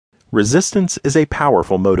Resistance is a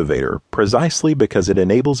powerful motivator precisely because it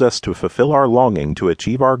enables us to fulfill our longing to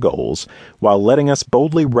achieve our goals while letting us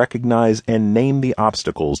boldly recognize and name the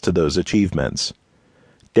obstacles to those achievements.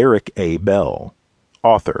 Derek A. Bell,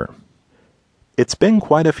 author. It's been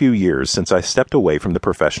quite a few years since I stepped away from the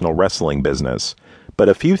professional wrestling business, but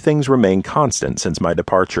a few things remain constant since my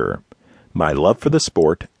departure: my love for the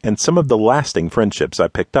sport and some of the lasting friendships I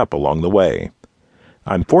picked up along the way.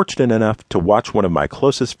 I'm fortunate enough to watch one of my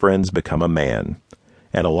closest friends become a man.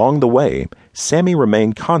 And along the way, Sammy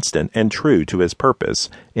remained constant and true to his purpose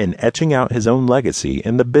in etching out his own legacy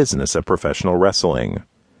in the business of professional wrestling.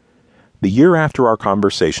 The year after our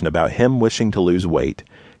conversation about him wishing to lose weight,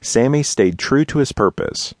 Sammy stayed true to his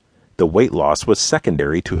purpose. The weight loss was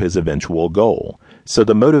secondary to his eventual goal, so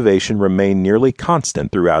the motivation remained nearly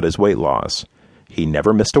constant throughout his weight loss. He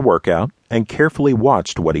never missed a workout and carefully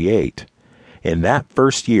watched what he ate. In that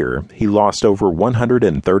first year, he lost over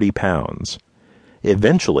 130 pounds.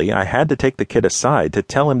 Eventually, I had to take the kid aside to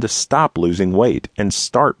tell him to stop losing weight and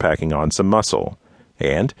start packing on some muscle.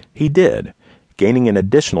 And he did, gaining an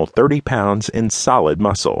additional 30 pounds in solid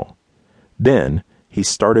muscle. Then, he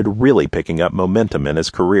started really picking up momentum in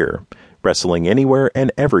his career, wrestling anywhere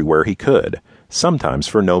and everywhere he could, sometimes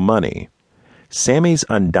for no money. Sammy's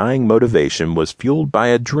undying motivation was fueled by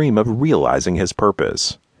a dream of realizing his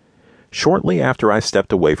purpose. Shortly after I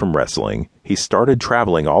stepped away from wrestling, he started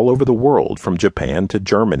traveling all over the world, from Japan to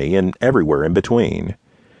Germany and everywhere in between.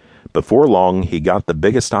 Before long, he got the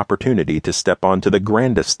biggest opportunity to step onto the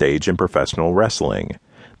grandest stage in professional wrestling,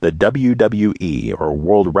 the WWE, or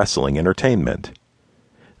World Wrestling Entertainment.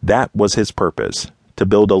 That was his purpose, to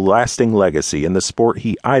build a lasting legacy in the sport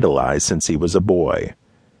he idolized since he was a boy.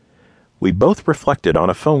 We both reflected on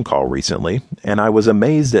a phone call recently, and I was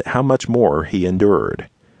amazed at how much more he endured.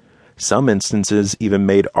 Some instances even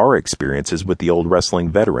made our experiences with the old wrestling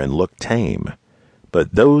veteran look tame.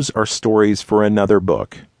 But those are stories for another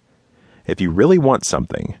book. If you really want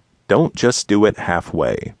something, don't just do it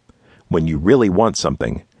halfway. When you really want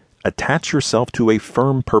something, attach yourself to a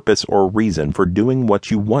firm purpose or reason for doing what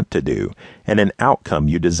you want to do and an outcome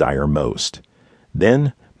you desire most.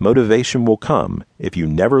 Then, motivation will come if you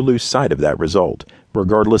never lose sight of that result,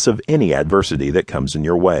 regardless of any adversity that comes in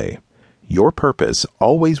your way. Your purpose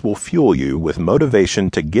always will fuel you with motivation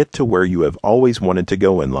to get to where you have always wanted to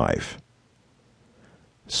go in life.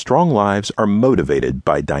 Strong lives are motivated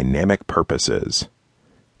by dynamic purposes.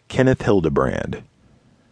 Kenneth Hildebrand.